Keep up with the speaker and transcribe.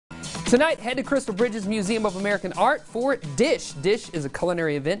Tonight, head to Crystal Bridges Museum of American Art for Dish. Dish is a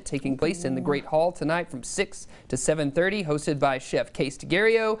culinary event taking place in the Great Hall tonight from 6 to 7:30, hosted by Chef Case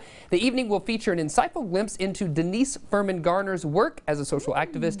DeGario. The evening will feature an insightful glimpse into Denise Furman Garner's work as a social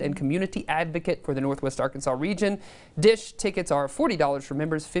activist and community advocate for the Northwest Arkansas region. Dish tickets are $40 for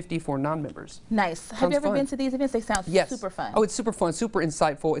members, $50 for non-members. Nice. Have you ever been to these events? They sound super fun. Oh, it's super fun, super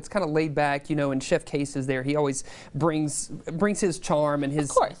insightful. It's kind of laid back, you know, and Chef Case is there. He always brings his charm and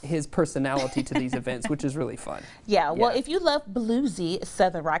his personality to these events, which is really fun. Yeah, well, if you love bluesy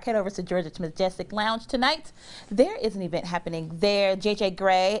Southern rock, head over to Georgia's Majestic Lounge tonight. There is an event happening there. JJ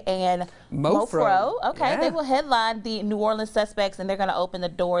Gray and Mofro. Okay, they will headline the New Orleans Suspects, and they're going to open the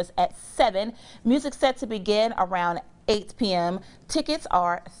doors at 7. Music set to begin around 8 p.m. Tickets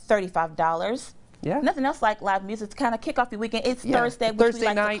are $35. Yeah. Nothing else like live music to kind of kick off your weekend. It's Thursday, which we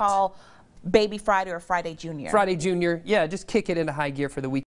like to call Baby Friday or Friday Junior. Friday Junior. Yeah, just kick it into high gear for the weekend.